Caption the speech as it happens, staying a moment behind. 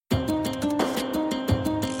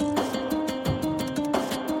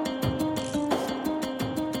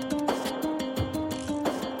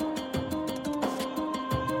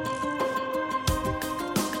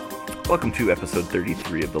Welcome to episode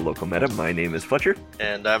 33 of the Local Meta. My name is Fletcher.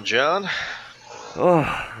 And I'm John.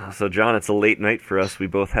 So John, it's a late night for us. We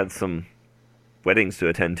both had some weddings to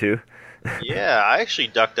attend to. Yeah, I actually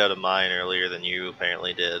ducked out of mine earlier than you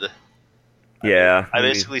apparently did. Yeah. I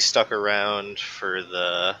basically stuck around for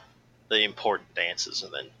the important dances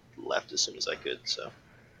and then left as soon as I could, so.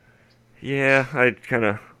 Yeah, I kind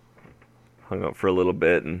of hung out for a little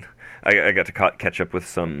bit, and I got to catch up with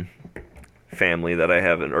some family that I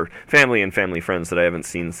haven't, or family and family friends that I haven't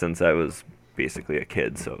seen since I was basically a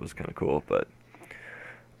kid, so it was kind of cool, but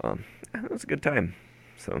it was a good time.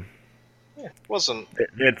 So yeah, wasn't.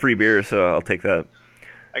 They had free beer, so I'll take that.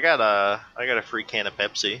 I got a free can of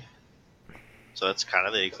Pepsi, so that's kind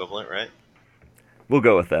of the equivalent, right? We'll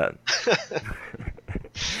go with that.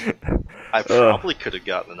 I probably could have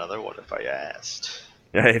gotten another one if I asked.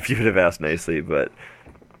 Yeah, if you would have asked nicely, but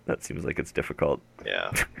that seems like it's difficult.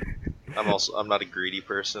 Yeah. I'm not a greedy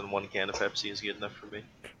person. One can of Pepsi is good enough for me.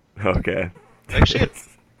 Okay. Actually,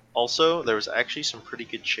 also, there was actually some pretty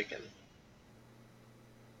good chicken.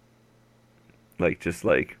 Just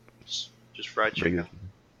fried chicken.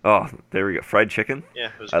 Oh, there we go. Fried chicken? Yeah,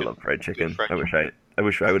 it was I good. love fried chicken. Fried I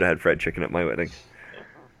wish I would have had fried chicken at my wedding. Yeah.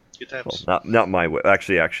 Good times. Well, not my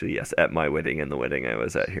actually yes, at my wedding and the wedding I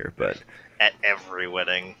was at here, but at every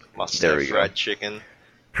wedding must there have we fried go. chicken.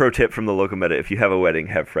 Pro tip from the Local Meta: if you have a wedding,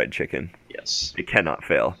 have fried chicken. Yes. It cannot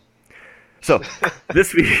fail. So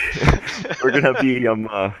this week we're gonna be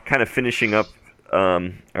kind of finishing up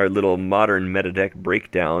our little modern meta deck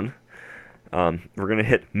breakdown. We're gonna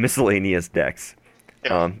hit miscellaneous decks.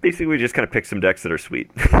 Yeah. Basically, we just kind of pick some decks that are sweet.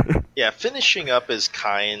 Yeah, finishing up is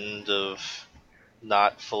kind of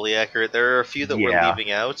not fully accurate. There are a few that we're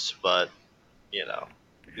leaving out, but you know.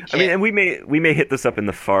 I mean, and we may hit this up in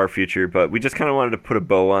the far future, but we just kind of wanted to put a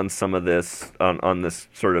bow on some of this on this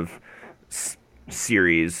sort of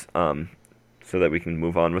series, so that we can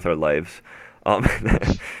move on with our lives. But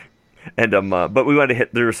we wanted to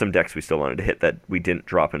hit. There were some decks we still wanted to hit that we didn't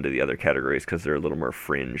drop into the other categories because they're a little more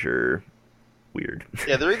fringe or weird.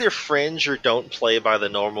 Yeah, they're either fringe or don't play by the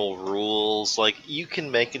normal rules. Like, you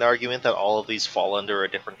can make an argument that all of these fall under a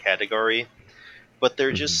different category, but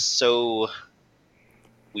they're just so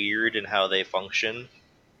weird in how they function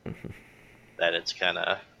that it's kind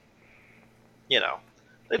of,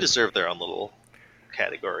 they deserve their own little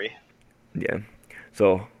category. Yeah.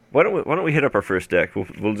 So why don't we hit up our first deck?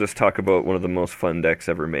 We'll just talk about one of the most fun decks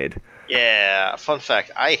ever made. Yeah. Fun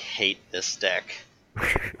fact: I hate this deck.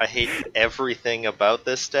 I hate everything about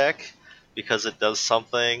this deck because it does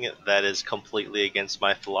something that is completely against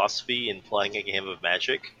my philosophy in playing a game of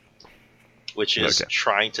Magic, which is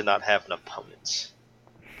trying to not have an opponent.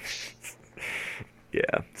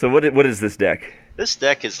 Yeah. So what is this deck? This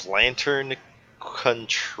deck is Lantern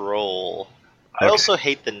Control. I also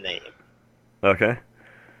hate the name. Okay.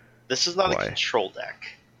 This is not a control deck.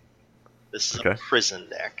 This is a prison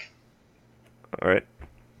deck. Alright.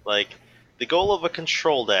 Like, the goal of a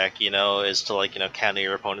control deck, is to, counter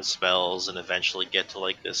your opponent's spells and eventually get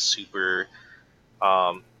to, this super,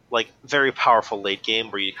 very powerful late game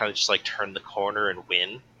where you kind of just, turn the corner and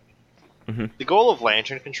win. Mm-hmm. The goal of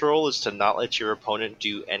Lantern Control is to not let your opponent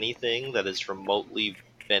do anything that is remotely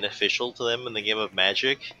beneficial to them in the game of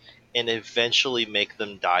Magic, and eventually make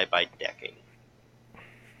them die by decking.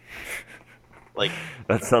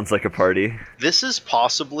 That sounds like a party. This is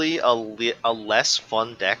possibly a less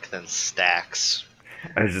fun deck than Stacks.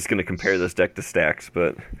 I was just going to compare this deck to Stacks,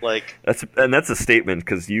 but that's a statement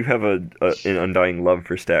because you have an undying love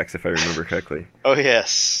for Stacks, if I remember correctly. Oh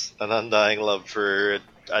yes, an undying love for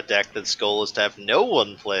a deck that's goal is to have no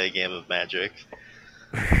one play a game of Magic.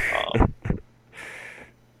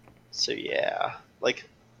 So yeah,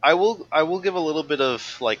 I will give a little bit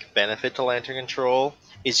of benefit to Lantern Control.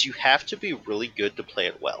 Is you have to be really good to play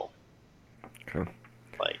it well. Okay.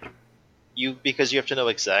 Because you have to know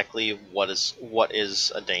exactly what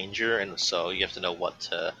is a danger, and so you have to know what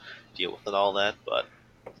to deal with and all that. But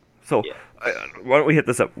so why don't we hit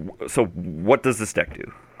this up? So what does this deck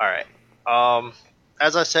do? All right.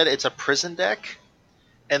 As I said, it's a prison deck,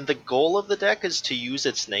 and the goal of the deck is to use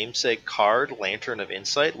its namesake card, Lantern of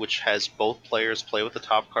Insight, which has both players play with the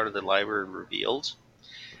top card of the library revealed.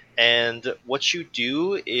 And what you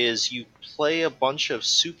do is you play a bunch of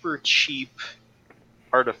super cheap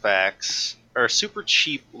artifacts, or super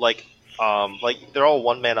cheap, they're all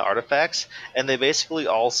 1-mana artifacts, and they basically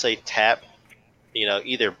all say tap,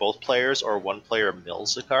 either both players or one player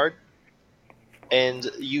mills a card. And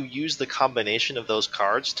you use the combination of those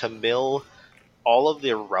cards to mill all of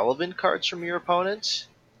the relevant cards from your opponent,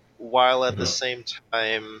 while at the same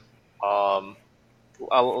time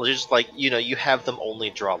just like you have them only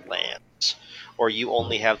draw lands, or you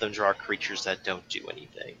only have them draw creatures that don't do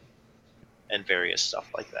anything, and various stuff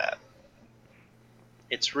like that.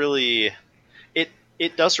 It's really it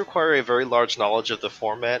it does require a very large knowledge of the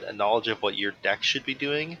format and knowledge of what your deck should be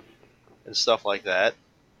doing and stuff like that.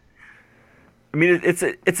 I mean, it's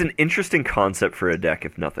an interesting concept for a deck,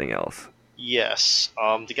 if nothing else. Yes,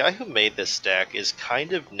 the guy who made this deck is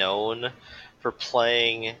kind of known for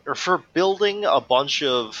playing or for building a bunch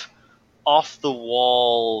of off the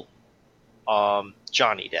wall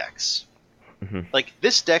Johnny decks. Hmm. Like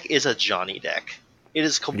this deck is a Johnny deck. It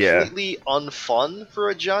is Yeah, completely unfun for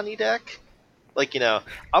a Johnny deck. Like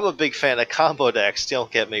I'm a big fan of combo decks. Don't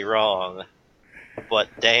get me wrong, but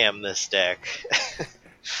damn this deck.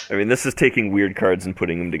 I mean, this is taking weird cards and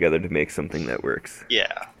putting them together to make something that works.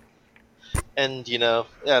 Yeah. And yeah,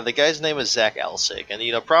 the guy's name is Zach Elsig,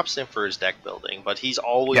 and props to him for his deck building. But he's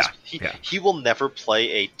always Yeah, yeah. he will never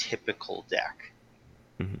play a typical deck.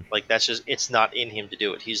 Hmm. Like that's just it's not in him to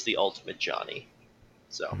do it. He's the ultimate Johnny.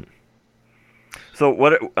 So So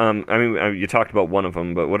what? I mean, you talked about one of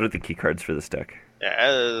them, but what are the key cards for this deck?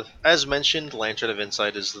 yeah, as mentioned, Lantern of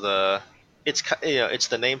Insight is it's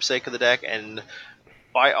the namesake of the deck, and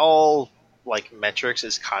by all like metrics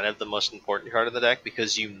is kind of the most important card in the deck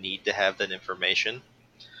because you need to have that information.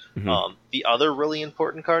 Hmm. The other really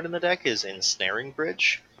important card in the deck is Ensnaring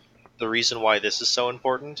Bridge. The reason why this is so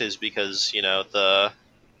important is because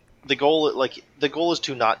the goal is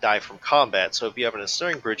to not die from combat. So if you have an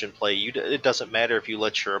Ensnaring Bridge in play, it doesn't matter if you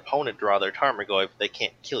let your opponent draw their Tarmogoyf, they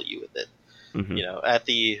can't kill you with it. Hmm. At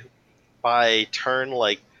the by turn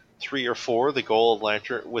like 3 or 4, the goal of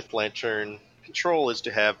Lantern control is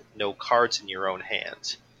to have no cards in your own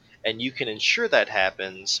hand. And you can ensure that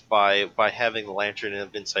happens by having the Lantern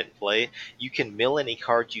of Insight in play. You can mill any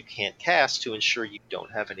card you can't cast to ensure you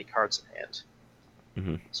don't have any cards in hand.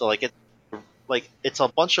 Hmm. So it's a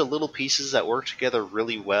bunch of little pieces that work together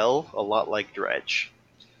really well, a lot like Dredge.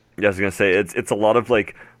 Yeah, I was gonna say it's a lot of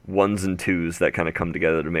like ones and twos that kind of come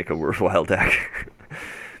together to make a worthwhile deck.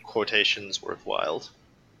 Quotations worthwhile.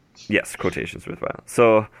 Yes, quotations worthwhile.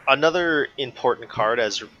 So Another important card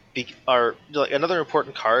another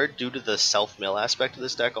important card due to the self mill aspect of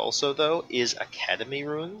this deck also though is Academy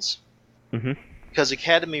Runes. hmm Because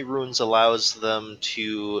Academy Runes allows them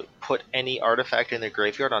to put any artifact in their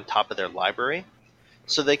graveyard on top of their library.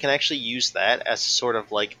 So they can actually use that as sort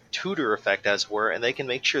of like tutor effect as it were, and they can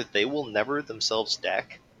make sure they will never themselves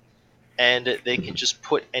deck. And they can just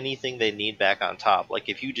put anything they need back on top. Like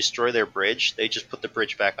if you destroy their bridge, they just put the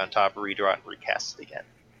bridge back on top, redraw it, and recast it again.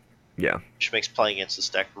 yeah, Which makes playing against this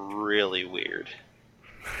deck really weird.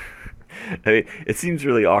 I mean, it seems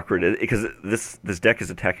really awkward because this deck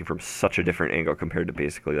is attacking from such a different angle compared to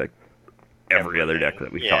basically like every other deck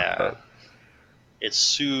that we've talked about. It's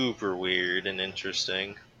super weird and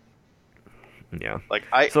interesting. Yeah. Like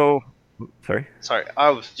So, sorry. sorry,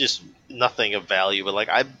 I was just nothing of value, but like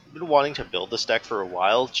I've been wanting to build this deck for a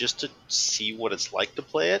while just to see what it's like to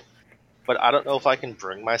play it. But I don't know if I can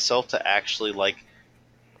bring myself to actually like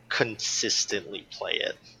consistently play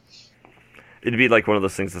it. It'd be like one of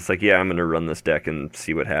those things that's like, yeah, I'm gonna run this deck and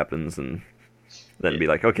see what happens, and then be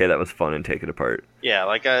like, okay, that was fun, and take it apart, Yeah,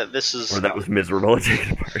 like this is or that was miserable, and take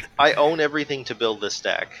it apart. I own everything to build this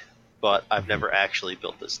deck, but I've never actually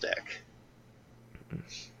built this deck.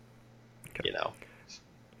 Okay.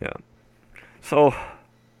 Yeah. So,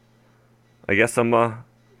 I guess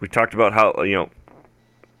we talked about how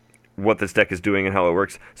what this deck is doing and how it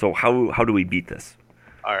works. So how do we beat this?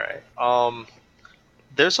 All right.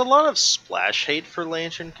 There's a lot of splash hate for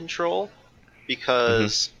Lantern Control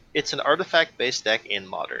because it's an artifact-based deck in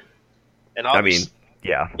Modern, and I mean, obviously,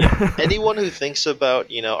 yeah. anyone who thinks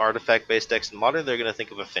about artifact-based decks in Modern, they're going to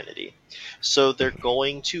think of Affinity. So they're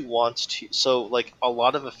going to want to. So like a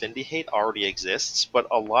lot of Affinity hate already exists, but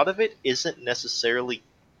a lot of it isn't necessarily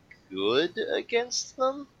good against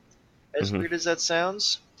them. As weird as that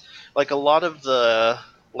sounds, like a lot of the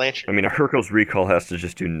Lantern. I mean, a Hercule's Recall has to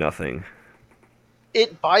just do nothing.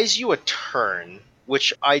 It buys you a turn,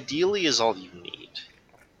 which ideally is all you need.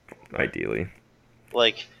 Ideally.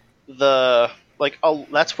 Like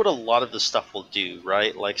that's what a lot of the stuff will do,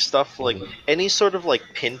 right? Like stuff like any sort of like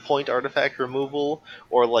pinpoint artifact removal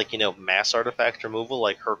or like mass artifact removal,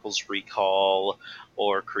 like Hercule's Recall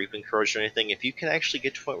or Creeping Courage or anything. If you can actually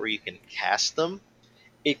get to a point where you can cast them,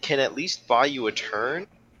 it can at least buy you a turn,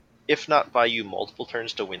 if not buy you multiple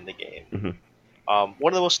turns to win the game. Mm-hmm.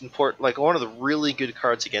 One of the most important, like one of the really good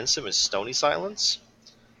cards against them is Stony Silence,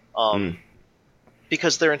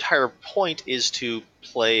 because their entire point is to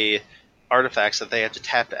play artifacts that they have to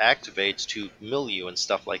tap to activate to mill you and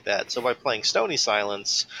stuff like that. So by playing Stony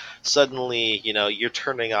Silence, suddenly, you're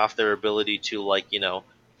turning off their ability to, like,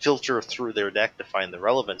 filter through their deck to find the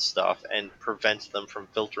relevant stuff and prevent them from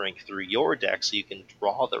filtering through your deck so you can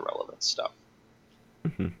draw the relevant stuff.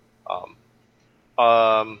 Mhm. Um,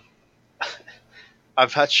 um, I'm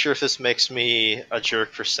not sure if this makes me a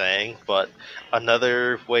jerk for saying, but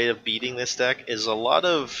another way of beating this deck is a lot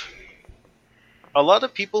of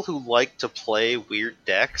people who like to play weird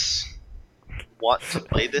decks want to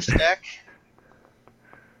play this deck,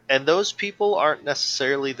 and those people aren't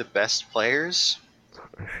necessarily the best players,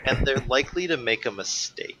 and they're likely to make a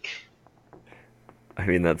mistake. I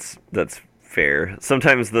mean, that's fair.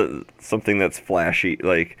 Sometimes something that's flashy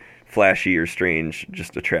or strange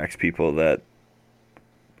just attracts people that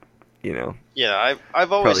Yeah, I've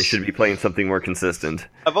probably always should be playing something more consistent.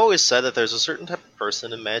 I've always said that there's a certain type of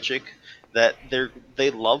person in Magic that they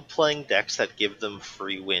love playing decks that give them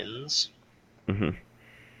free wins, Hmm.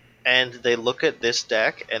 and they look at this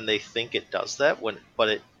deck and they think it does that but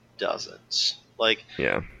it doesn't. Like,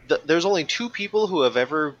 Yeah. there's only two people who have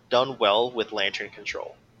ever done well with Lantern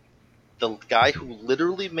Control. The guy who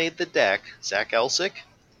literally made the deck, Zach Elsick,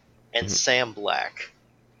 and Mhm. Sam Black.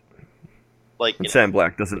 Like, And Sam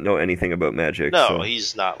Black doesn't know anything about Magic, no, so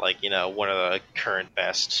he's not like, one of the current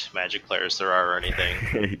best Magic players there are or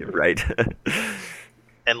anything. right.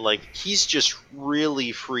 And like, he's just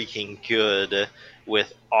really freaking good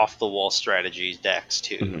with off the wall strategy decks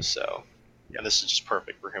too. Mhm. So, Yeah. and this is just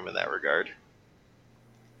perfect for him in that regard.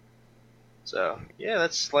 So yeah,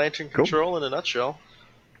 that's Lantern Cool. Control in a nutshell.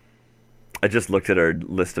 I just looked at our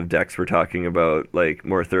list of decks we're talking about like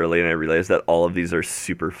more thoroughly, and I realized that all of these are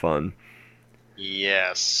super fun.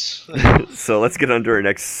 Yes. So let's get on to our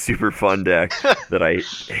next super fun deck that I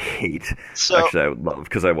hate. So Actually, I would love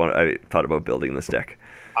because I thought about building this deck.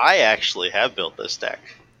 I actually have built this deck,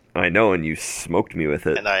 I know, and you smoked me with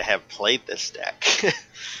it. and I have played this deck.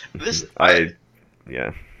 this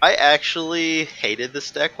Yeah. I actually hated this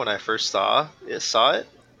deck when I first saw it,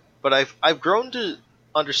 but I've grown to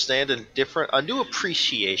understand a new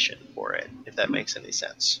appreciation for it, if that makes any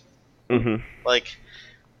sense. Hmm. Like,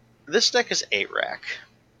 this deck is 8-rack.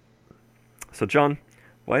 So John,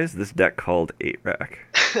 why is this deck called 8-rack?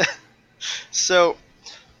 So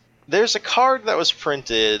there's a card that was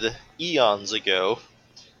printed eons ago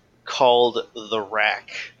called the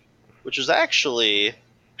Rack, which was actually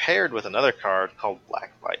paired with another card called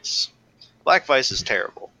Black Vice. Black Vice is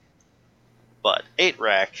terrible, but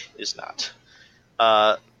 8-rack is not.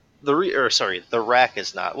 The Rack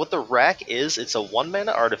is not. What the Rack is, it's a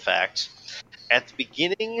 1-mana artifact. At the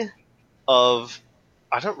beginning of,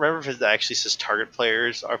 I don't remember if it actually says target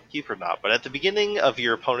player's upkeep or not, but at the beginning of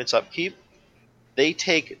your opponent's upkeep, they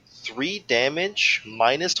take 3 damage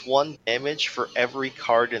minus 1 damage for every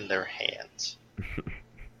card in their hand.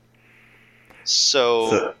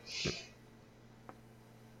 So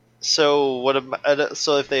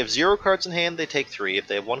if they have 0 cards in hand, they take 3. If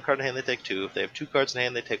they have 1 card in hand, they take 2. If they have 2 cards in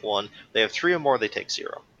hand, they take 1. If they have 3 or more, they take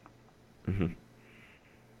 0. Mm-hmm.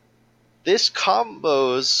 This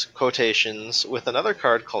combos quotations with another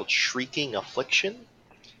card called Shrieking Affliction,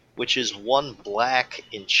 which is 1 black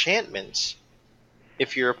enchantment.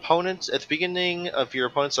 If your opponent, at the beginning of your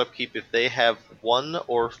opponent's upkeep, if they have 1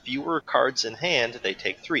 or fewer cards in hand, they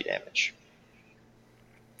take 3 damage.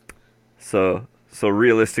 So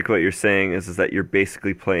realistic, what you're saying is that you're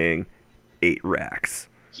basically playing 8 racks.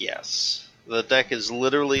 Yes. The deck is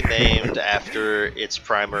literally named after its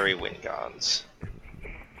primary Wingons.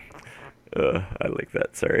 I like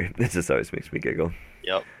that. Sorry, it just always makes me giggle.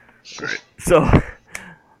 Yep. So,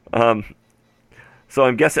 so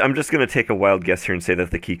I'm just gonna take a wild guess here and say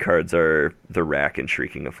that the key cards are the Rack and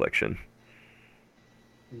Shrieking Affliction.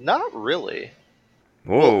 Not really.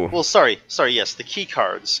 Whoa. Well, sorry. Yes, the key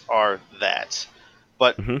cards are that,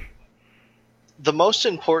 but the most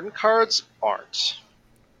important cards aren't.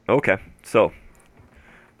 Okay, so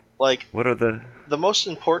like, what are the most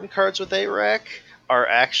important cards with 8-rack are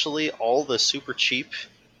actually all the super cheap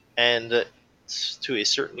and, to a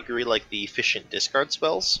certain degree, like the efficient discard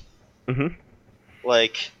spells. Mm-hmm.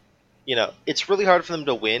 Like, it's really hard for them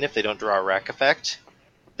to win if they don't draw a rack effect.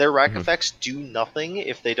 Their rack effects do nothing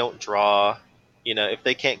if they don't draw, if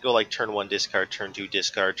they can't go like turn 1 discard, turn 2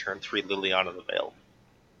 discard, turn 3 Liliana the Veil.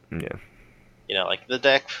 Yeah. Like the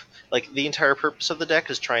deck, like the entire purpose of the deck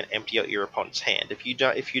is try and empty out your opponent's hand. If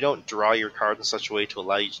you don't draw your cards in such a way to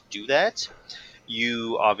allow you to do that,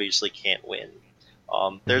 you obviously can't win.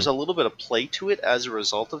 There's a little bit of play to it as a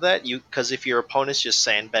result of that. Because if your opponent's just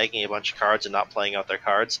sandbagging a bunch of cards and not playing out their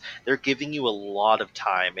cards, they're giving you a lot of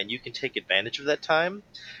time, and you can take advantage of that time.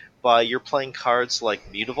 by you're playing cards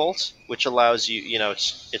like Mutavault, which allows you,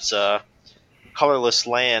 it's a colorless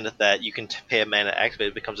land that you can pay a mana to activate.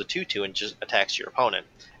 It becomes a 2/2 and just attacks your opponent.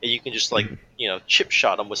 And you can just like, Mhm. chip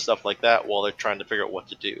shot them with stuff like that while they're trying to figure out what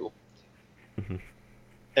to do. Mhm.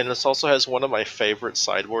 And this also has one of my favorite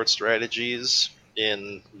sideboard strategies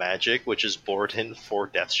in Magic, which is board in 4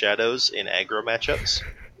 Death Shadows in aggro matchups.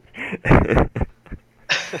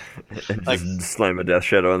 And Like, just slam a Death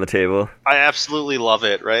Shadow on the table. I absolutely love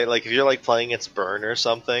it, right? Like, if you're like playing against Burn or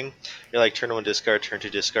something, you're like turn 1 discard, turn 2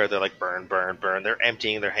 discard. They're like burn, burn, burn. They're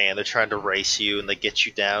emptying their hand. They're trying to race you, and they get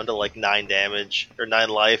you down to like 9 damage or 9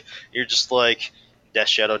 life. You're just like Death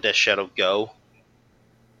Shadow, go.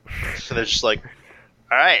 And they're just like,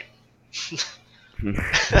 all right.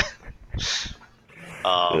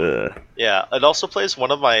 Um, Ugh. yeah, it also plays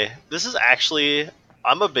one of my. This is actually,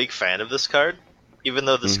 I'm a big fan of this card, even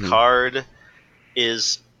though this Mhm. card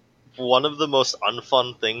is one of the most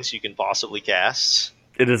unfun things you can possibly cast.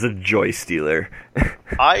 It is a joy stealer.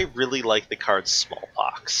 I really like the card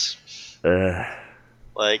Smallpox. Ugh.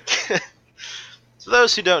 Like, for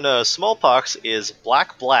those who don't know, Smallpox is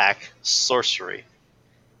black sorcery.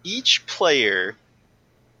 Each player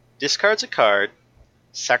discards a card,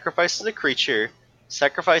 sacrifices a creature,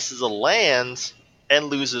 sacrifices a land, and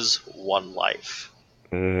loses 1 life.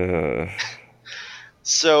 Ugh.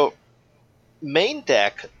 So, main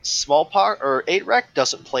deck, Smallpox or 8-Rack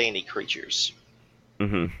doesn't play any creatures.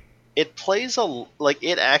 Mhm. It plays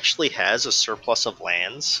it actually has a surplus of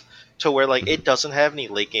lands to where like it doesn't have any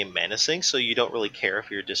late game menacing, so you don't really care if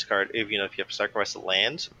you if you have to sacrifice a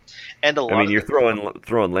land. And a I lot mean, of you're the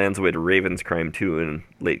throwing lands away to Raven's Crime too in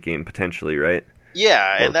late game potentially, right?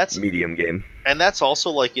 yeah, Or medium game. and that's also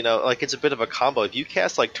like like it's a bit of a combo. If you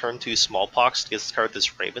cast like turn 2 Smallpox to discard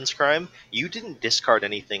this Raven's Crime, you didn't discard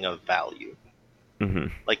anything of value.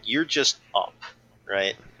 Mhm. Like you're just up,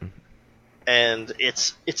 right? And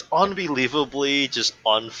it's unbelievably just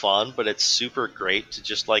unfun, but it's super great to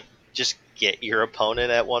just get your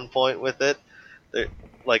opponent at one point with it. There,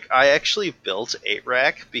 like I actually built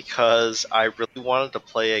 8-Rack because I really wanted to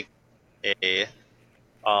play a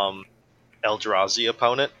Eldrazi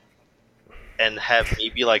opponent and have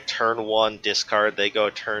maybe like turn 1 discard, they go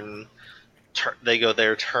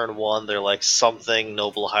there turn 1, they're like something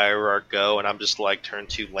noble hierarch go, and I'm just like turn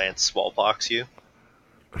 2 Lance Smallpox you.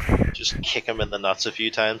 Just kick him in the nuts a few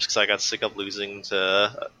times because I got sick of losing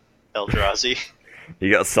to Eldrazi. You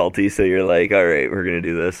got salty, so you're like, all right, we're gonna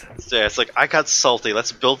do this. So yeah, it's like I got salty.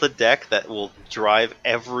 Let's build a deck that will drive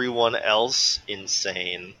everyone else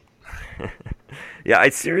insane. Yeah, I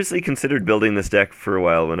seriously considered building this deck for a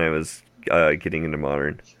while when I was getting into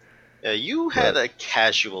Modern. Yeah, you had But a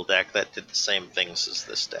casual deck that did the same things as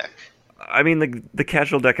this deck. I mean, the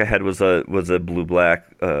casual deck I had was a blue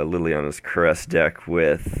black Liliana's Caress deck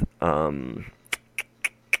with oh,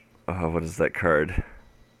 what is that card?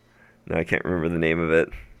 No, I can't remember the name of it.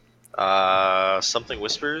 Something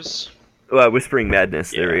whispers. Whispering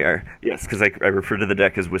Madness. There Yeah, we are. Yes, because I refer to the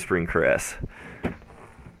deck as Whispering Caress.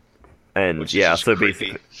 And which is yeah, just so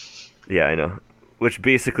creepy. basically, yeah, I know. Which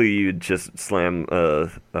basically you just slam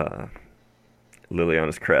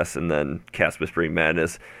Liliana's Crest and then cast Whispering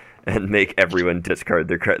Madness and make everyone discard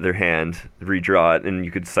their hand, redraw it, and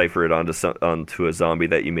you could cipher it onto a zombie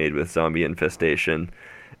that you made with Zombie Infestation,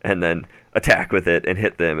 and then attack with it and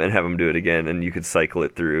hit them and have them do it again, and you could cycle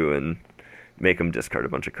it through and make them discard a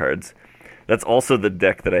bunch of cards. That's also the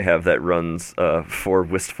deck that I have that runs 4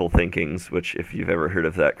 Wistful Thinkings, which if you've ever heard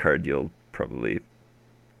of that card, you'll probably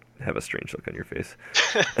have a strange look on your face.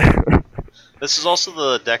 This is also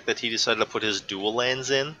the deck that he decided to put his dual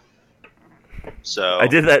lands in. I So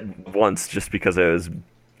did that once just because I was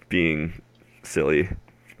being silly.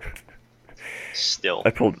 still,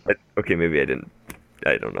 Okay, maybe I didn't.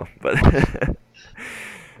 I don't know, but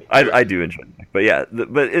you're, I do enjoy it. But yeah,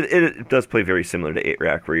 but it does play very similar to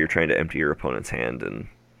 8-Rack, where you're trying to empty your opponent's hand and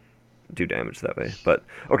do damage that way. But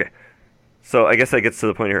okay, so I guess that gets to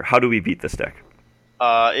the point here. How do we beat this deck?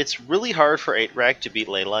 it's really hard for 8-Rack to beat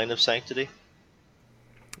Leyline of Sanctity.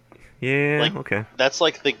 Yeah, Like okay. that's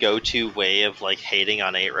like the go-to way of like hating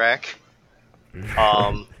on 8-Rack.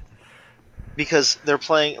 Um, because they're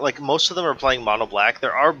playing like most of them are playing mono black.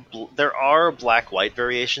 There are black white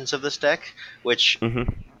variations of this deck, which hmm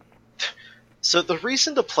so the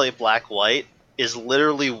reason to play black white is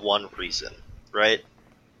literally one reason, right?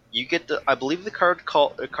 You get the I believe the card is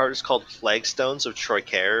called Flagstones of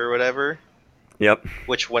Troycare or whatever, Yep.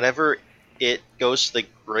 which whenever it goes to the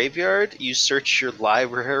graveyard, you search your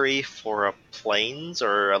library for a plains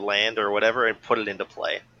or a land or whatever and put it into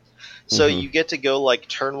play. So you get to go like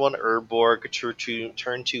turn one Urborg,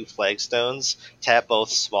 turn two Flagstones, tap both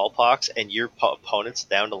Smallpox, and your opponent's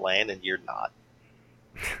down to land, and you're not.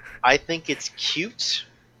 I think it's cute,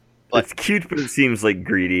 but It's cute, but it seems like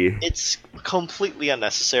greedy. it's completely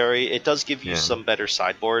unnecessary. It does give you Yeah. some better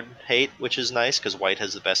sideboard hate, which is nice because White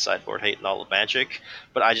has the best sideboard hate in all of Magic,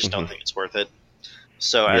 but I just don't think it's worth it.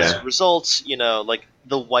 So as a Yeah. result, like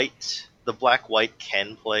the black white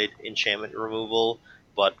can play enchantment removal,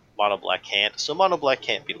 but mono black can't. So mono black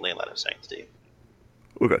can't beat Leyline of Sanctity.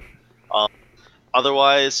 Okay. Um,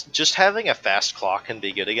 Otherwise, just having a fast clock can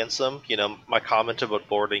be good against them. My comment about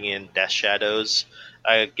boarding in Death Shadows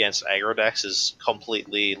against aggro decks is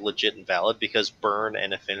completely legit and valid because Burn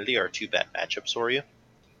and Affinity are two bad matchups for you.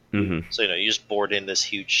 Mm-hmm. So you just board in this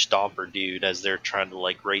huge stomper dude as they're trying to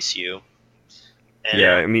like race you. And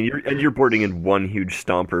Yeah, I mean, you're boarding in one huge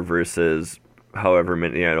stomper versus however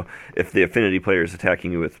many. If the affinity player is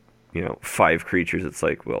attacking you with 5 creatures, it's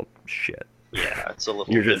like, well, shit. yeah, it's a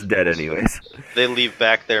little You're bit. just dead anyways. They leave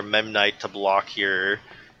back their Memnite to block your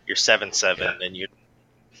 7/7, Yeah. and you.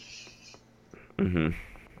 Mm-hmm.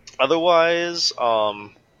 Otherwise,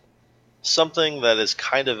 something that is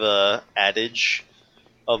kind of a adage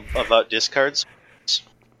about discards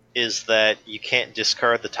is that you can't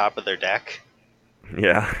discard the top of their deck.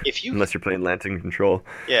 Yeah. If you Unless you're playing Lantern Control.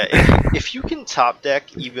 Yeah, if you can top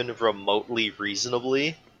deck even remotely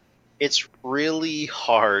reasonably, it's really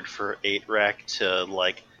hard for 8-rack to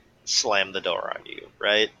like slam the door on you,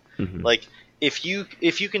 right? Mm-hmm. Like if you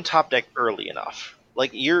can top deck early enough,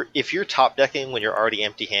 like if you're top decking when you're already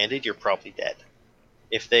empty-handed, you're probably dead.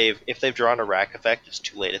 If they've drawn a rack effect, it's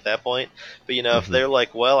too late at that point. But if Mm-hmm. they're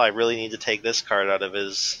like, well, I really need to take this card out of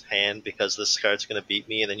his hand because this card's going to beat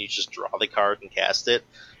me, and then you just draw the card and cast it,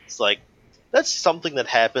 it's like that's something that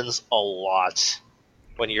happens a lot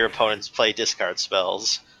when your opponents play discard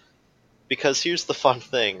spells. Because here's the fun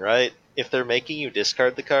thing, right? If they're making you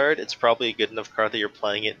discard the card, it's probably a good enough card that you're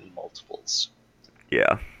playing it in multiples.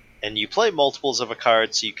 Yeah. And you play multiples of a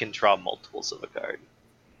card so you can draw multiples of a card.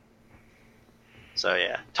 So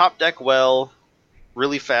yeah, top deck well,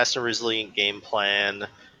 really fast and resilient game plan.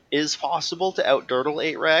 Is possible to outdurtle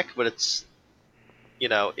 8-rack, but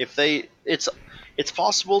if they it's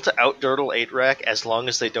possible to outdurtle 8-rack as long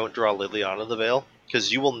as they don't draw Liliana the Veil,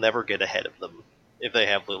 because you will never get ahead of them if they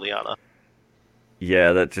have Liliana.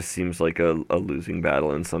 Yeah, that just seems like a losing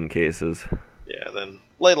battle in some cases. Yeah, then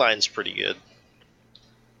Leyline's pretty good.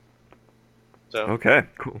 So Okay,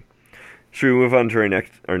 cool. Should we move on to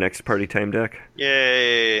our next party time deck?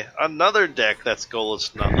 yay! Another deck that's goal is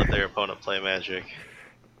to not let their opponent play Magic.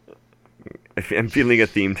 I'm feeling a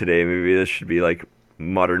theme today. Maybe this should be like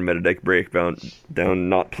modern meta deck breakdown.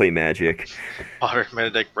 Not play Magic. Modern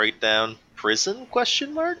Metadeck Breakdown. Prison?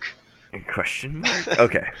 Question mark. Question mark.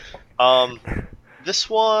 Okay. Um, this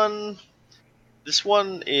one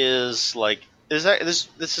is like this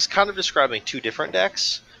is kind of describing two different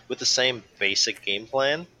decks with the same basic game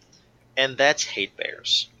plan, and that's Hate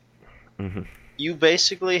Bears. Mm-hmm. You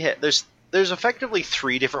basically there's effectively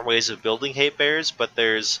three different ways of building Hate Bears, but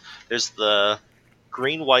there's the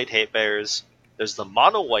green white Hate Bears, there's the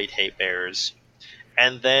mono white Hate Bears,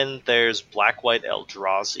 and then there's black white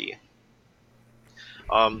Eldrazi.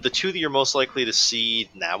 The two that you're most likely to see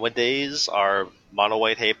nowadays are mono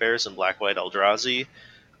white Hate Bears and black white Eldrazi.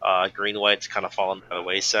 Green white's kind of fallen by the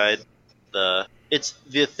wayside. The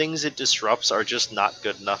things it disrupts are just not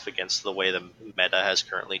good enough against the way the meta has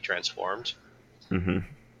currently transformed. Mm-hmm.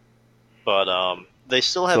 But they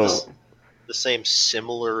still have So the same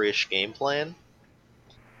similar-ish game plan.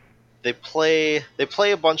 They play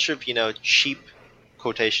a bunch of cheap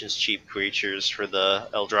quotations cheap creatures for the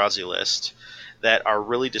Eldrazi list that are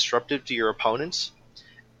really disruptive to your opponents,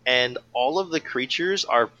 and all of the creatures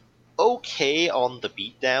are okay on the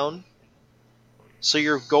beatdown. So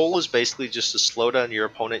your goal is basically just to slow down your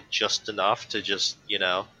opponent just enough to just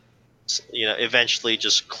eventually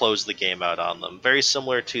just close the game out on them. Very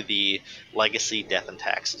similar to the Legacy Death and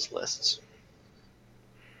Taxes lists.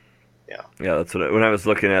 Yeah. yeah, that's when I was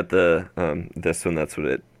looking at the this one. That's what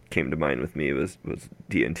it came to mind with me was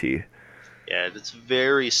D&T. Yeah, it's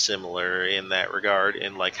very similar in that regard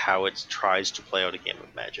in like how it tries to play out a game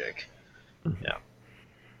of Magic. Yeah.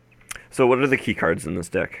 So what are the key cards in this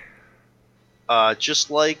deck? Just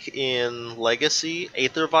like in Legacy,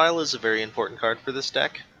 Aether Vial is a very important card for this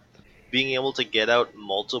deck. Being able to get out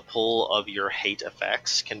multiple of your hate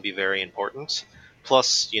effects can be very important.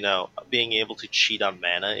 Plus, being able to cheat on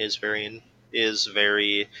mana is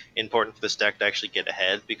very important for this deck to actually get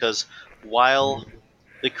ahead, because while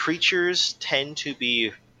the creatures tend to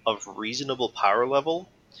be of reasonable power level,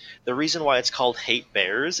 The reason why it's called Hate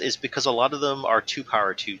Bears is because a lot of them are 2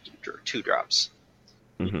 power 2 drops.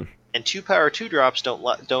 Hmm. And 2 power 2 drops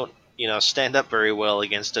don't stand up very well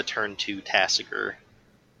against a turn 2 Tasigur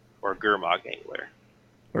or Gurmag Angler.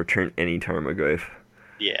 Or turn any Tarmogoyf.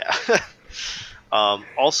 Yeah.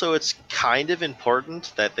 Also, it's kind of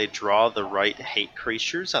important that they draw the right hate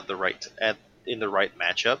creatures in the right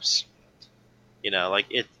matchups. Like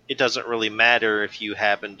it doesn't really matter if you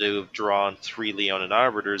happen to have drawn 3 Leonin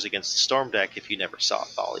Arbiters against the Storm deck if you never saw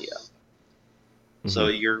Thalia.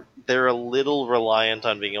 So Hmm. they're a little reliant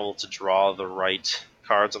on being able to draw the right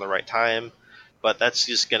cards on the right time, but that's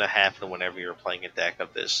just going to happen whenever you're playing a deck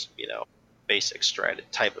of this, basic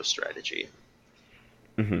type of strategy.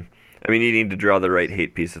 Hmm. I mean, you need to draw the right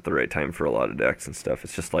hate piece at the right time for a lot of decks and stuff.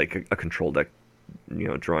 It's just like a control deck,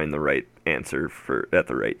 drawing the right answer for at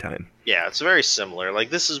the right time. Yeah, it's very similar. Like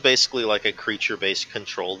this is basically like a creature-based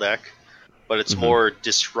control deck, but it's Hmm. more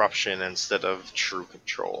disruption instead of true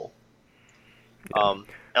control. Yeah.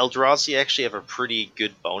 Eldrazi actually have a pretty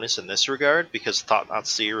good bonus in this regard because Thought Not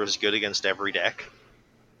Seer is good against every deck.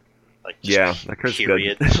 Like just Yeah, that card's good.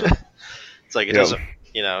 period. It's like it Yeah. doesn't,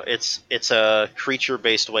 it's a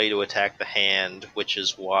creature-based way to attack the hand, which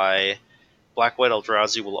is why Black White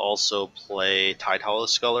Eldrazi will also play Tidehollow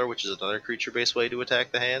Sculler, which is another creature-based way to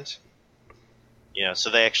attack the hand. So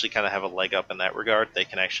they actually kind of have a leg up in that regard. They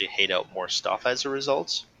can actually hate out more stuff as a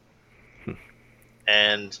result.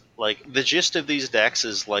 And like the gist of these decks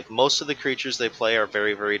is like most of the creatures they play are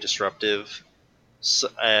very, very disruptive.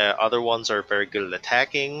 Other ones are very good at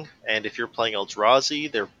attacking, and if you're playing Eldrazi,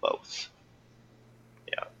 they're both.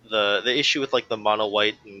 Yeah. The issue with like the mono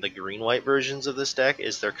white and the green white versions of this deck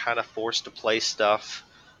is they're kind of forced to play stuff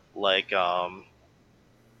like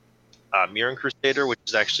Mirren Crusader, which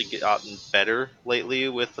has actually gotten better lately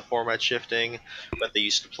with the format shifting. But they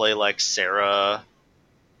used to play like Sarah.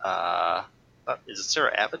 Is it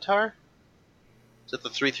Sarah Avatar? Is it the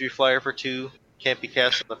 3/3 flyer for 2? Can't be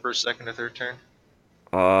cast on the first, second, or third turn?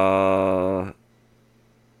 Uh,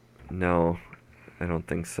 no, I don't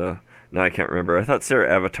think so. No, I can't remember. I thought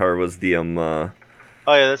Sarah Avatar was Oh, yeah,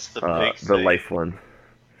 that's the big the thing. life one. I know.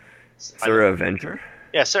 Sarah Avenger.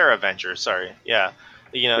 Yeah, Sarah Avenger, sorry. Yeah.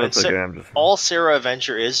 And That's okay. I'm just all Sarah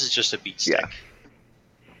Avenger is just a beat yeah. stick.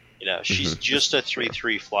 She's Hmm. just a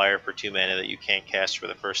 3/3 flyer for 2 mana that you can't cast for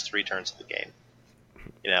the first 3 turns of the game.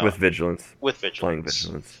 With vigilance, With flying vigilance.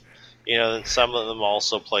 vigilance. And some of them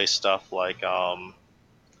also play stuff like Blade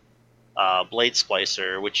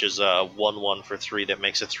Splicer, which is a 1/1 for 3 that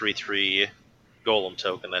makes a 3/3 golem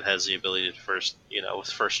token that has the ability to with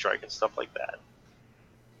first strike and stuff like that.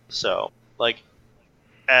 So, like,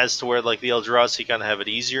 as to where like the Eldrazi kind of have it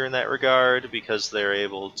easier in that regard because they're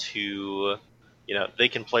able to, they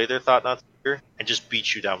can play their Thought Not Seer and just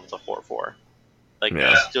beat you down with a 4/4. Like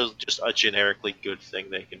Yeah. that's still just a generically good thing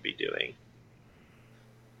they can be doing.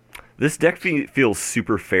 This deck feels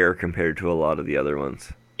super fair compared to a lot of the other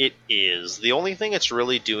ones. It is. The only thing it's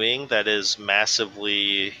really doing that is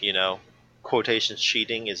massively, quotations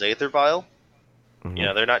cheating is Aether Vial. Hmm.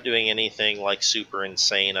 They're not doing anything like super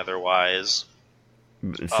insane otherwise.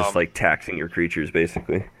 It's just like taxing your creatures,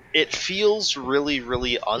 basically. It feels really,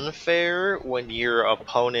 really unfair when your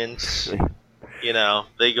opponent,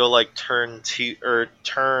 they go like turn 2 or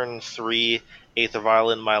turn 3, Aether Vial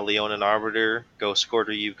in my Leonin Arbiter, Ghost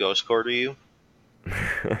Quarter you, Ghost Quarter you.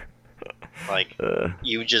 Like,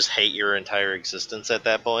 you just hate your entire existence at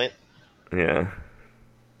that point. Yeah.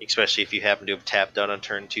 Especially if you happen to have tapped out on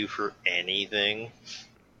turn 2 for anything.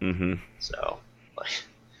 Hmm. So, like,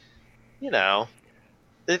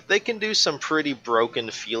 they can do some pretty broken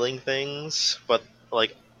feeling things, but,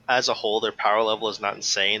 like, as a whole, their power level is not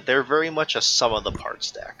insane. They're very much a sum of the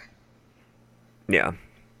parts deck. Yeah.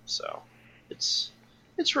 So,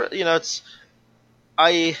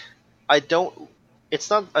 I, I don't, it's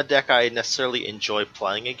not a deck I necessarily enjoy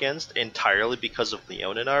playing against entirely because of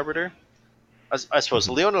Leonin Arbiter. I suppose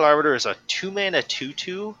Hmm. Leonin Arbiter is a 2-mana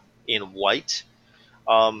 2/2 in white.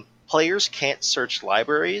 Players can't search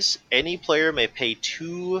libraries. Any player may pay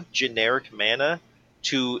 2 generic mana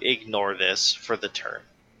to ignore this for the turn.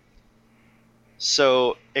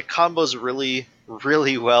 So it combos really,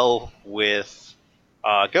 really well with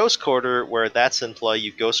Ghost Quarter, where that's in play.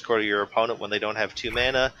 You Ghost Quarter your opponent when they don't have 2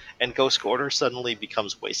 mana, and Ghost Quarter suddenly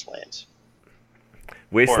becomes Wasteland. Or,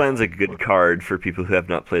 Wasteland's a good card for people who have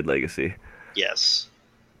not played Legacy. yes.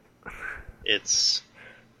 It's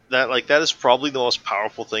that is probably the most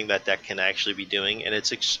powerful thing that deck can actually be doing, and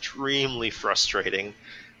it's extremely frustrating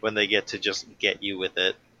when they get to just get you with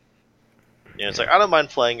it. It's like I don't mind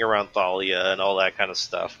playing around Thalia and all that kind of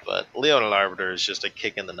stuff, but Leonin Arbiter is just a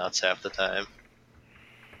kick in the nuts half the time.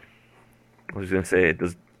 I was gonna say,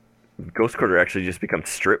 does Ghost Quarter actually just become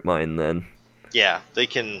Strip Mine then? Yeah, they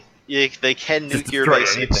can. Yeah, they can Just nuke your destroy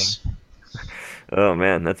anything. basics Oh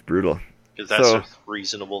man, that's brutal. because that's a So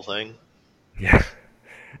reasonable thing. yeah,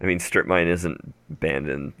 I mean, Strip Mine isn't banned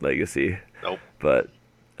in Legacy, Nope. but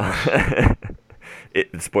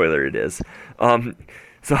spoiler, it is. Um,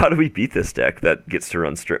 so how do we beat this deck that gets to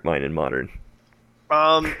run Strip Mine in Modern?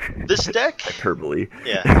 This deck, Hyperbole.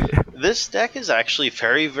 yeah, this deck is actually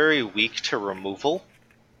very, very weak to removal.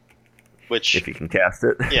 Which, If you can cast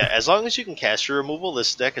it. yeah, as long as you can cast your removal,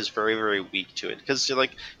 this deck is very, very weak to it. Because,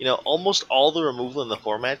 like, almost all the removal in the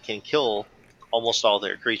format can kill almost all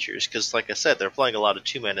their creatures. Because, like I said, they're playing a lot of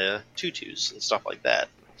 2-mana 2/2s and stuff like that.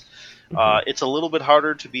 Mhm. It's a little bit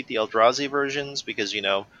harder to beat the Eldrazi versions because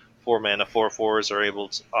 4-mana 4/4s are able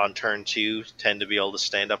to, on turn 2, tend to be able to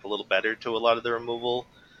stand up a little better to a lot of the removal,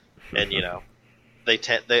 and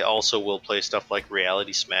they also will play stuff like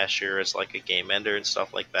Reality Smasher as like a game ender and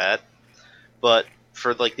stuff like that. But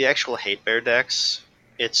for like the actual hate bear decks,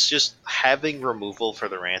 it's just having removal for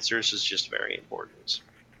their answers is just very important.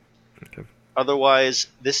 Okay. Otherwise,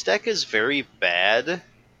 this deck is very bad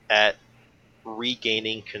at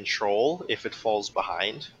regaining control if it falls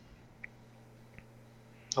behind.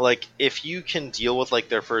 Like if you can deal with like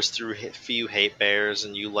their first few hate bears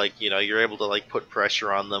and you're able to like put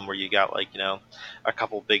pressure on them where you got like a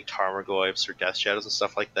couple big Tarmogoyfs or Death Shadows and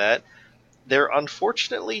stuff like that. They're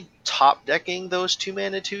unfortunately top decking those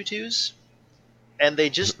 2-mana 2/2s, and they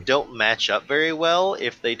just don't match up very well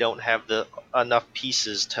if they don't have the enough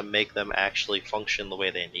pieces to make them actually function the way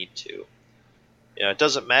they need to. It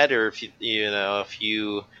doesn't matter if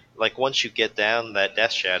you like once you get down that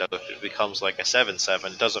Death Shadow, if it becomes like a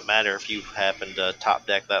 7/7, it doesn't matter if you happen to top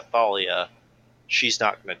deck that Thalia. She's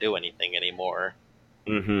not going to do anything anymore.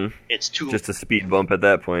 Mhm. It's too Just a speed bump at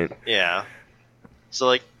that point. yeah. So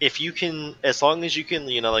like if you can, as long as you can,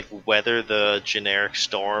 like weather the generic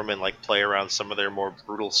storm and like play around some of their more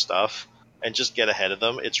brutal stuff and just get ahead of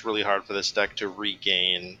them, it's really hard for this deck to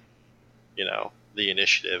regain, the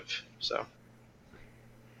initiative. So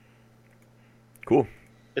Cool.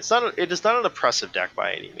 it is not an oppressive deck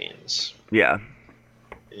by any means. Yeah.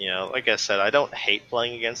 Like I said, I don't hate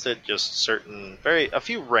playing against it. Just a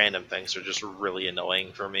few random things are just really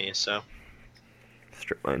annoying for me. So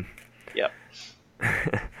Strip Mine. yeah.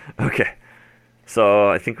 Okay. So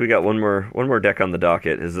I think we got one more deck on the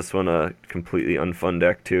docket. Is this one a completely unfun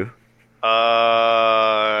deck too?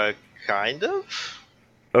 Uh, kind of.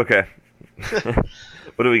 Okay.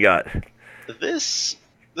 What do we got? This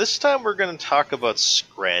this time we're going to talk about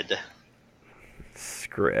Scred.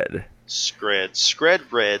 Scred. Scred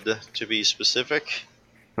Red to be specific.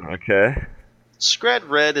 Okay. Scred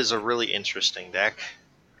Red is a really interesting deck.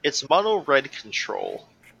 It's mono red control.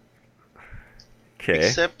 Okay.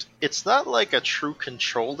 Except it's not like a true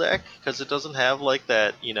control deck because it doesn't have like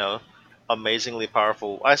that, amazingly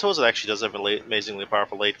powerful. I suppose it actually does have amazingly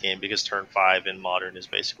powerful late game because turn 5 in Modern is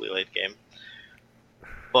basically late game.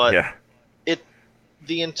 But Yeah. it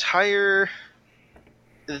the entire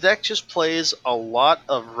the deck just plays a lot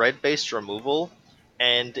of red based removal,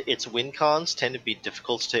 and its win cons tend to be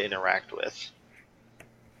difficult to interact with.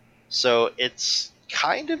 So it's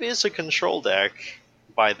kind of is a control deck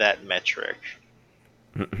by that metric.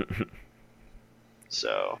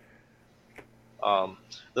 So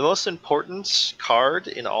the most important card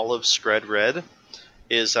in all of Scred Red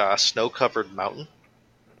is Snow Covered Mountain.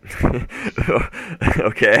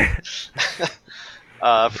 Okay.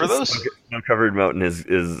 For those, Snow covered mountain is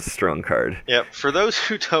a strong card. yeah, for those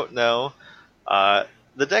who don't know, uh,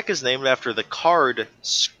 the deck is named after the card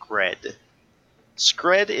Scred.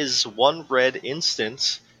 Scred is one red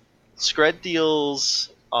instant. Scred deals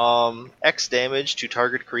X damage to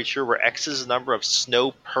target creature, where X is the number of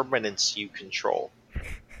snow permanents you control.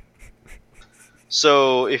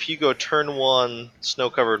 So if you go turn 1 Snow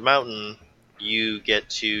Covered Mountain, you get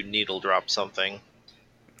to needle drop something.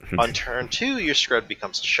 On turn 2, your Scred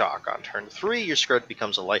becomes a shock. On turn 3, your Scred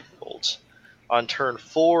becomes a lightning bolt. On turn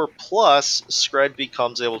 4 plus, Scred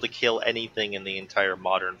becomes able to kill anything in the entire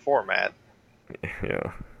Modern format.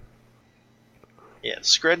 Yeah. Yeah,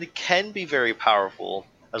 Scred can be very powerful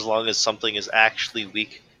as long as something is actually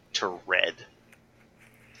weak to red.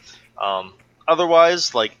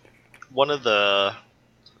 Otherwise, like one of the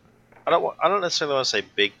I don't necessarily want to say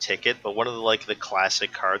big ticket, but one of the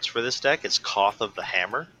classic cards for this deck is Koth of the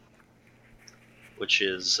Hammer, which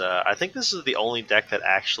is I think this is the only deck that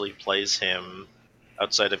actually plays him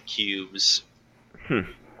outside of cubes. Hmm.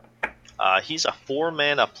 He's a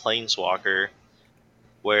 4-mana planeswalker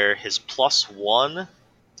where his +1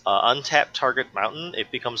 untap target mountain,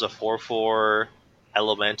 it becomes a 4/4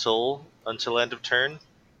 elemental until end of turn.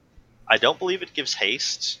 I don't believe it gives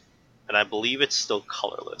haste, and I believe it's still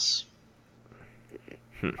colorless.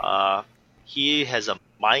 Hmm. Uh, he has a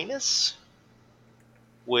minus,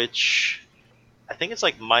 which I think it's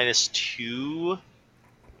like -2.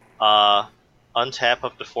 Uh, untap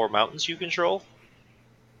up to 4 mountains you control.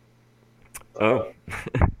 Oh,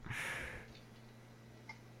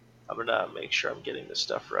 I'm gonna make sure I'm getting this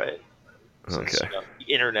stuff right, since okay.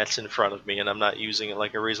 the internet's in front of me and I'm not using it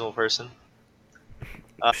like a reasonable person.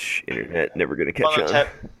 Uh, Psh, internet never gonna on catch the on.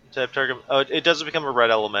 tap target, it doesn't become a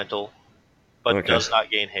red elemental, but Okay. does not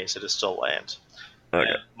gain haste. It is still land. Okay.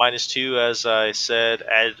 And -2, as I said,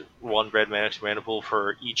 add 1 red mana to mana pool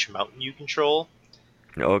for each mountain you control.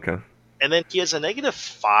 Okay. And then he has a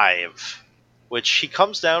 -5, which he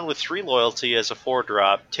comes down with 3 loyalty as a 4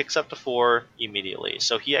 drop, ticks up to 4 immediately.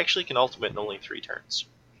 So he actually can ultimate in only 3 turns.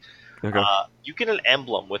 Okay. You get an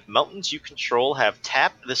emblem with mountains you control have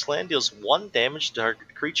tap. This land deals 1 damage to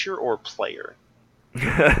target creature or player.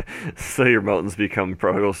 So your mountains become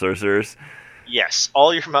prodigal sorcerers. Yes,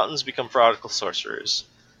 all your mountains become prodigal sorcerers,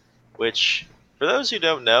 which, for those who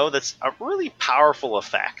don't know, that's a really powerful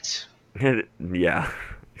effect. Yeah.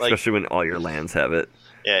 Like, Especially when all your lands have it.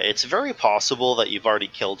 yeah, it's very possible that you've already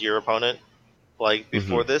killed your opponent, like, Hmm.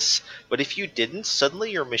 before this, but if you didn't,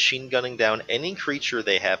 suddenly you're machine gunning down any creature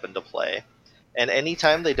they happen to play. And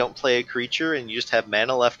anytime they don't play a creature and you just have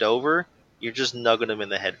mana left over, you're just nugging them in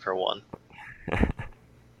the head for 1.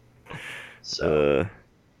 So, Uh,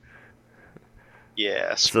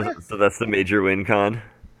 yeah, so that's the major win con.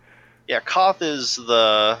 yeah, Koth is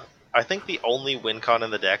I think the only win con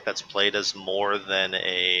in the deck that's played as more than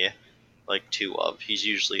a, like, 2 of. He's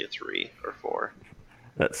usually a 3 or 4.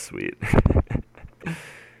 That's sweet.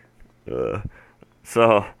 uh,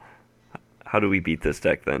 so how do we beat this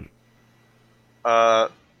deck then? Uh,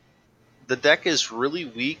 the deck is really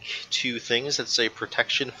weak to things that say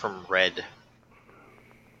protection from red.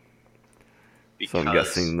 So I'm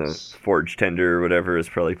guessing the Because Forge Tender or whatever is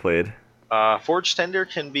probably played. Forge Tender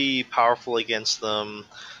can be powerful against them.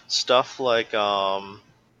 Stuff like Core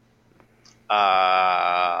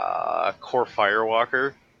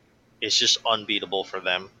Firewalker is just unbeatable for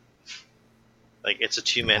them. Like, it's a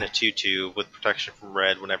 2 mana 2/2 with protection from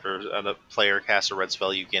red. Whenever a player casts a red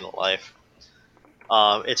spell, you gain a life.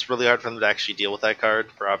 It's really hard for them to actually deal with that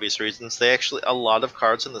card for obvious reasons. A lot of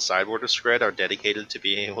cards in the sideboard of Scred are dedicated to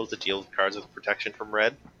being able to deal with cards with protection from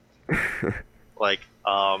red. Like,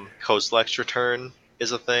 Kozilek's Return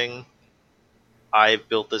is a thing. I've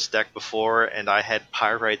built this deck before, and I had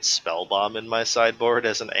Pyrite Spellbomb in my sideboard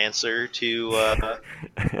as an answer to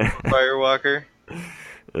Firewalker.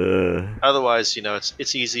 uh, Otherwise,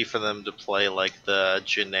 it's easy for them to play like the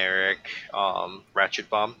generic Ratchet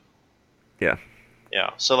Bomb. yeah.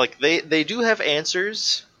 Yeah, so like they do have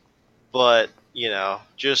answers, but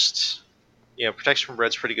just protection from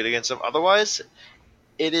red's pretty good against them. Otherwise,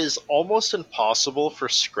 it is almost impossible for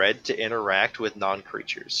Scred to interact with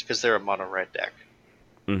non-creatures because they're a mono red deck.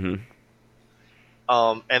 Hmm.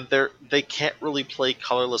 And they can't really play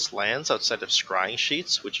colorless lands outside of Scrying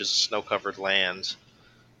Sheets, which is a snow-covered land,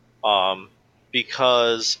 um,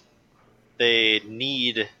 because they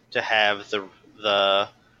need to have the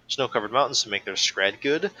snow-covered mountains to make their Scred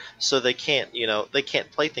good. So they can't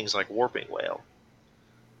play things like Warping Whale.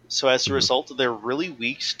 So as a Hmm. result, they're really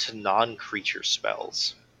weak to non-creature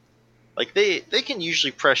spells. Like, they can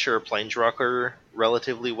usually pressure a Planeswalker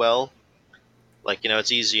relatively well. Like,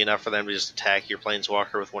 it's easy enough for them to just attack your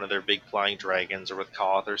Planeswalker with one of their big flying dragons or with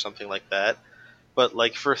Koth or something like that. But,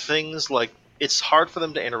 like, for things like, it's hard for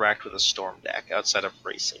them to interact with a Storm deck outside of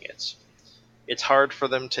racing it. It's hard for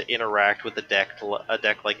them to interact with a deck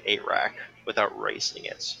like 8-Rack without racing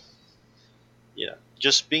it.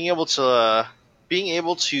 Just being able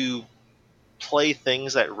to play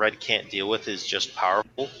things that red can't deal with is just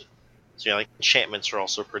powerful. So, like, enchantments are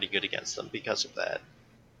also pretty good against them because of that.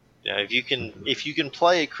 If you can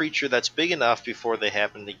play a creature that's big enough before they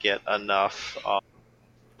happen to get enough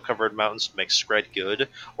covered mountains to make Scred good,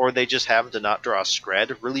 or they just happen to not draw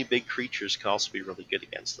Scred, really big creatures can also be really good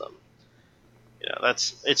against them.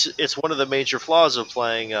 It's one of the major flaws of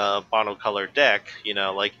playing a monocolored deck,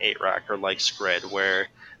 like 8-Rack or like Scred, where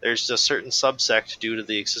there's a certain subsect due to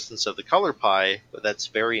the existence of the color pie that's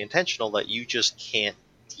very intentional that you just can't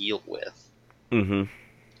deal with. Hmm.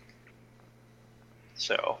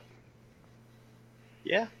 So,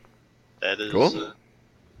 yeah, that Cool. is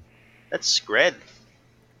that's Scred.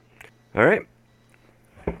 All right.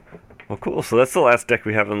 Well, cool. So that's the last deck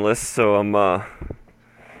we have on the list. So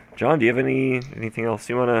John, do you have anything else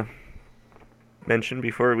you want to mention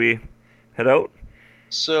before we head out?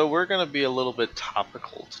 So we're gonna be a little bit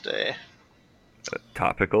topical today.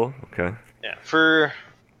 Topical. Okay. Yeah, for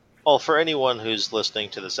anyone who's listening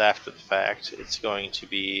to this after the fact, it's going to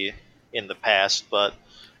be in the past. But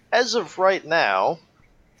as of right now,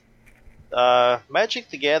 Magic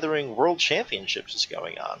the Gathering World Championships is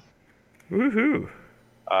going on. Woohoo!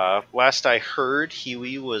 Last I heard,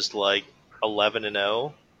 Huey was like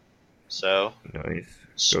 11-0, so Nice. Go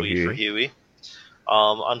sweet for Huey. Huey.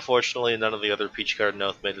 Unfortunately, none of the other Peach Card and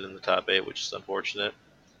Oath made it in the top 8, which is unfortunate.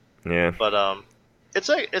 Yeah. But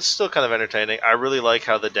it's still kind of entertaining. I really like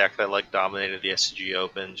how the deck that like dominated the SCG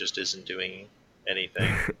Open just isn't doing anything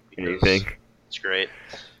because Anything? it's great.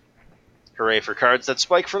 Hooray for cards that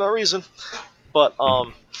spike for no reason. But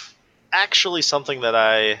actually, something that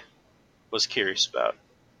I was curious about.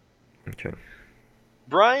 Okay.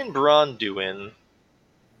 Brian Braunduin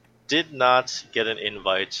did not get an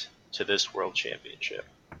invite to this World Championship.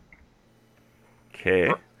 Okay.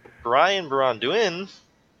 Brian Braunduin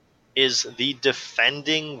is the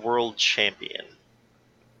defending world champion.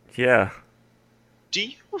 Yeah. Do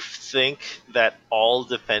you think that all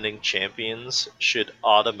defending champions should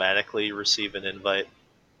automatically receive an invite?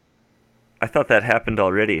 I thought that happened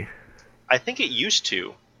already. I think it used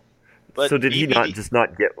to, but So did he not just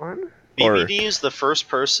not get one? Or BBD is the first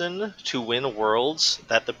person to win Worlds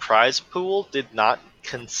that the prize pool did not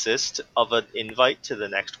consist of an invite to the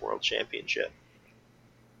next World Championship.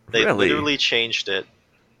 They really? literally changed it,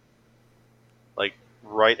 like,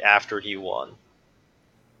 right after he won.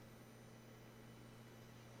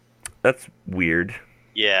 That's weird.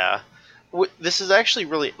 Yeah. This is actually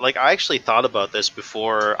really, like, I actually thought about this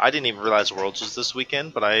before. I didn't even realize Worlds was this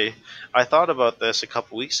weekend, but I thought about this a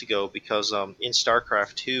couple weeks ago because in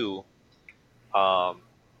StarCraft 2, um,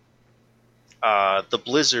 the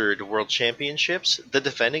Blizzard World Championships, the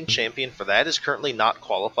defending champion for that is currently not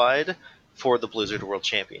qualified for the Blizzard World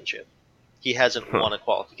Championship. He hasn't Huh. won a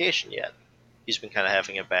qualification yet. He's been kind of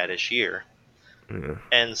having a badish year. Yeah.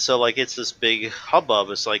 And so, like, it's this big hubbub.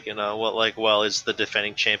 It's like, well, is the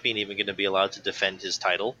defending champion even going to be allowed to defend his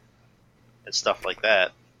title? And stuff like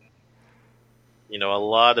that. A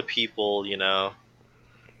lot of people,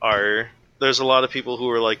 there's a lot of people who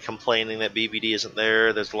are, like, complaining that BBD isn't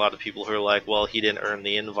there. There's a lot of people who are like, well, he didn't earn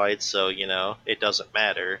the invite, so, it doesn't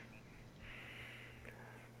matter.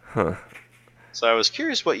 Huh. So I was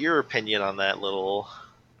curious what your opinion on that.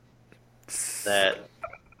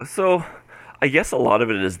 So, I guess a lot of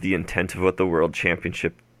it is the intent of what the World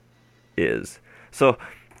Championship is. So,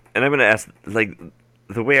 and I'm going to ask, like,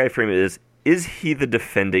 the way I frame it is he the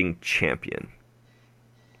defending champion?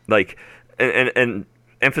 Like, and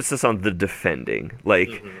emphasis on the defending. Like,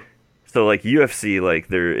 Mhm. so, like, UFC, like,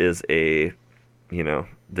 there is a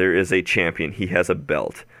champion. He has a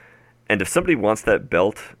belt. And if somebody wants that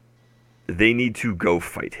belt, they need to go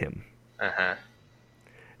fight him. Uh-huh.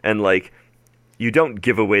 And, like, you don't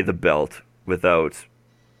give away the belt without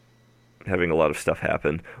having a lot of stuff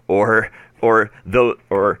happen, or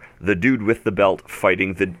the dude with the belt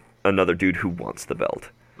fighting the another dude who wants the belt.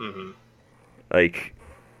 Mm-hmm. Like,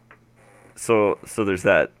 so there's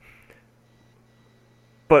that.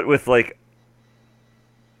 But with like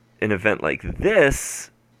an event like this,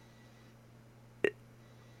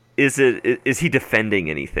 is he defending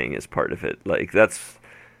anything as part of it? Like that's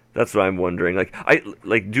what I'm wondering. Like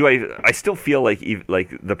I still feel like like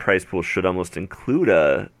the prize pool should almost include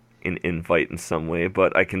an invite in some way,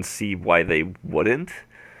 but I can see why they wouldn't.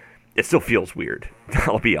 It still feels weird.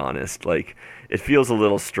 I'll be honest. Like it feels a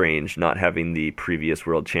little strange not having the previous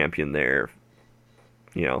world champion there.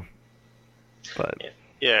 You know, but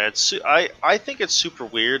Yeah, I think it's super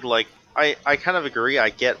weird. Like I kind of agree. I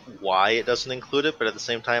get why it doesn't include it, but at the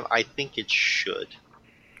same time, I think it should.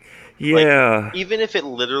 Like, yeah. even if it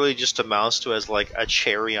literally just amounts to as like a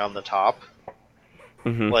cherry on the top,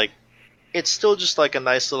 Hmm. like it's still just like a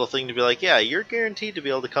nice little thing to be like, yeah, you're guaranteed to be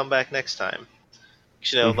able to come back next time.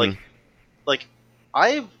 Hmm. Like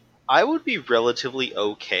I I would be relatively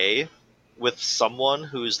okay with someone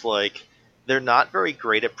who's like they're not very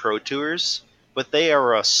great at pro tours, but they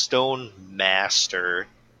are a stone master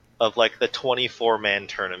of like the 24-man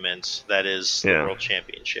tournament that is the Yeah. world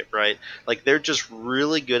championship, right? Like they're just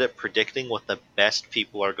really good at predicting what the best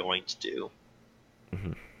people are going to do.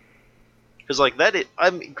 Hmm. Because like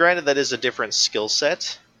I'm granted that is a different skill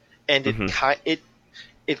set, and Hmm.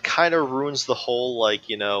 it kind of ruins the whole like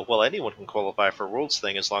well, anyone can qualify for worlds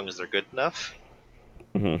thing as long as they're good enough.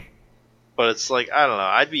 Hmm. But it's like I don't know.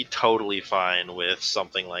 I'd be totally fine with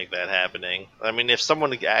something like that happening. I mean, if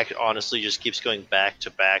someone honestly just keeps going back to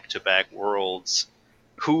back to back worlds,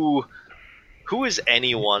 who who is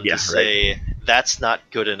anyone Yeah. to Right. say that's not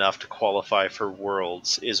good enough to qualify for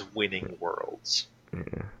worlds is winning worlds?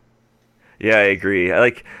 Yeah. Yeah, I agree.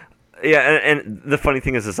 Yeah, and the funny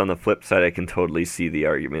thing is on the flip side, I can totally see the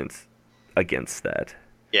arguments against that.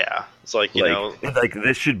 Yeah, it's like Like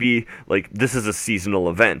this should be like this is a seasonal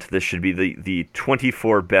event. This should be the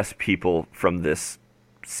 24 best people from this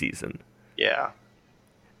season. yeah,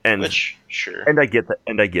 And which sure, and I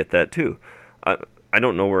get that too. I I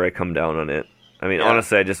don't know where I come down on it. I mean, yeah,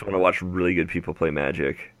 honestly, I just want to watch really good people play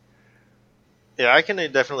Magic. yeah. I can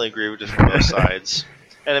definitely agree with it from both sides.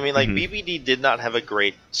 And I mean, like Mhm. BBD did not have a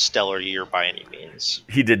great stellar year by any means.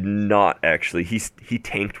 He did not actually. He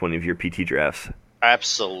tanked one of your PT drafts.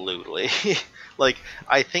 Absolutely. Like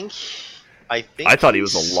I think I thought he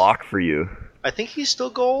was a he's lock for you. I think he's still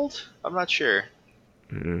gold. I'm not sure.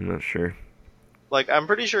 I'm not sure. Like I'm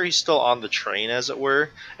pretty sure he's still on the train, as it were.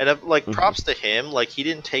 And like Mhm. props to him. Like he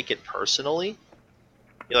didn't take it personally.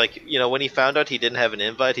 Like when he found out he didn't have an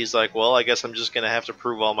invite, he's like, "Well, I guess I'm just gonna have to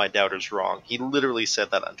prove all my doubters wrong." He literally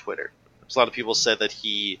said that on Twitter. So a lot of people said that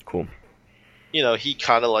Cool. he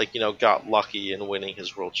kind of like got lucky in winning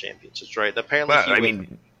his world championships, right? Apparently But he I was,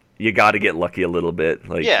 mean, you got to get lucky a little bit.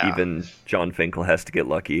 Like yeah, even John Finkel has to get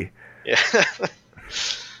lucky. yeah.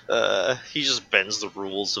 He just bends the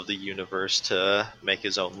rules of the universe to make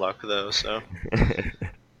his own luck, though. So,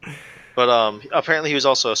 but apparently he was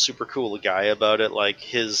also a super cool guy about it. Like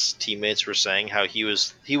his teammates were saying how he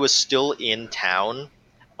was still in town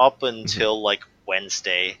up until like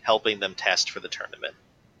Wednesday, helping them test for the tournament.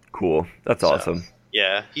 Cool. That's So, awesome.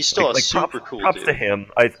 yeah, he's still a super cool props dude. to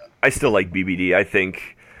him. I still like BBD. I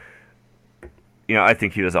think I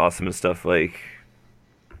think he was awesome and stuff. Like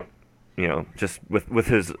just with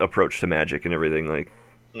his approach to Magic and everything. Like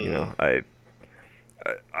Mhm.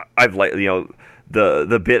 I've liked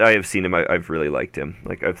the bit I have seen him. I've really liked him.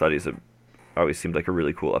 Like I thought always seemed like a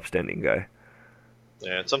really cool, upstanding guy.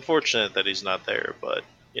 Yeah, it's unfortunate that he's not there, but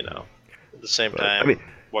at the same But I time, mean,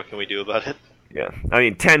 what can we do about it? yeah. I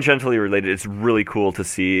mean, tangentially related, it's really cool to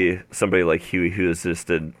see somebody like Huey, who is just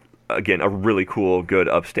again, a really cool, good,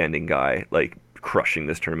 upstanding guy, like crushing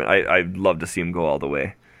this tournament. I'd love to see him go all the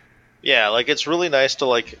way. Yeah, like it's really nice to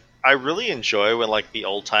like. I really enjoy when like the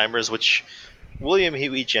old timers, which William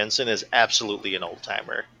Huey Jensen is absolutely an old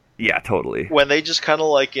timer. Yeah, totally. When they just kind of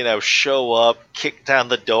like show up, kick down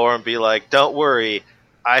the door, and be like, "Don't worry,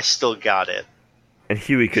 I still got it." And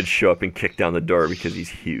Huey could show up and kick down the door because he's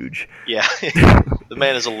huge. Yeah, the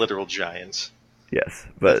man is a literal giant. Yes,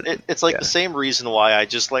 but It's like yeah. the same reason why I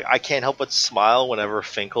just like I can't help but smile whenever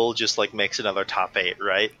Finkel just like makes another top 8,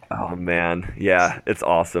 right? Oh man, yeah, it's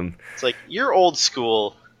awesome. It's like you're old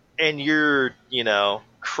school and you're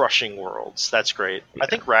crushing worlds. That's great. I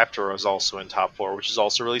think Raptor is also in top 4, which is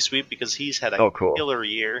also really sweet because he's had a Oh, cool. killer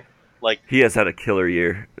year. Like He has had a killer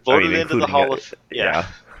year. voted into the including Hall it. of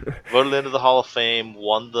voted into the Hall of Fame,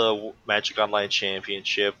 won the Magic Online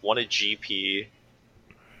Championship, won a GP.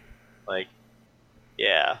 Like,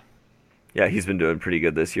 yeah, Yeah, he's been doing pretty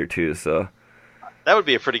good this year too. So that would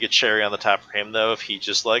be a pretty good cherry on the top for him, though, if he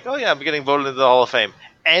just like, oh yeah, I'm getting voted into the Hall of Fame,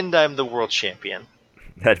 and I'm the world champion.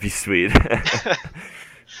 that'd be sweet.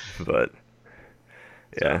 But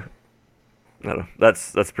yeah, I don't know.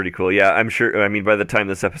 That's pretty cool. Yeah, I'm sure. I mean, by the time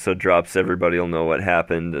this episode drops, everybody will know what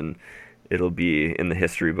happened, and it'll be in the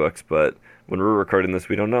history books. But when we're recording this,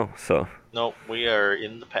 we don't know. So Nope, we are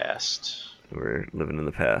in the past. we're living in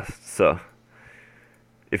the past. So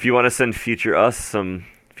if you want to send future us some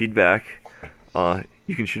feedback,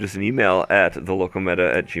 you can shoot us an email at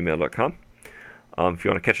thelocalmeta@gmail.com. If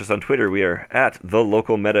you want to catch us on Twitter, we are at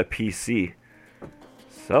thelocalmetapc.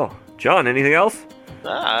 So, John, anything else?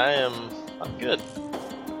 I'm good.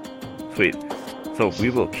 Sweet. So we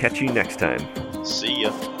will catch you next time. See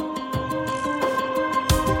ya.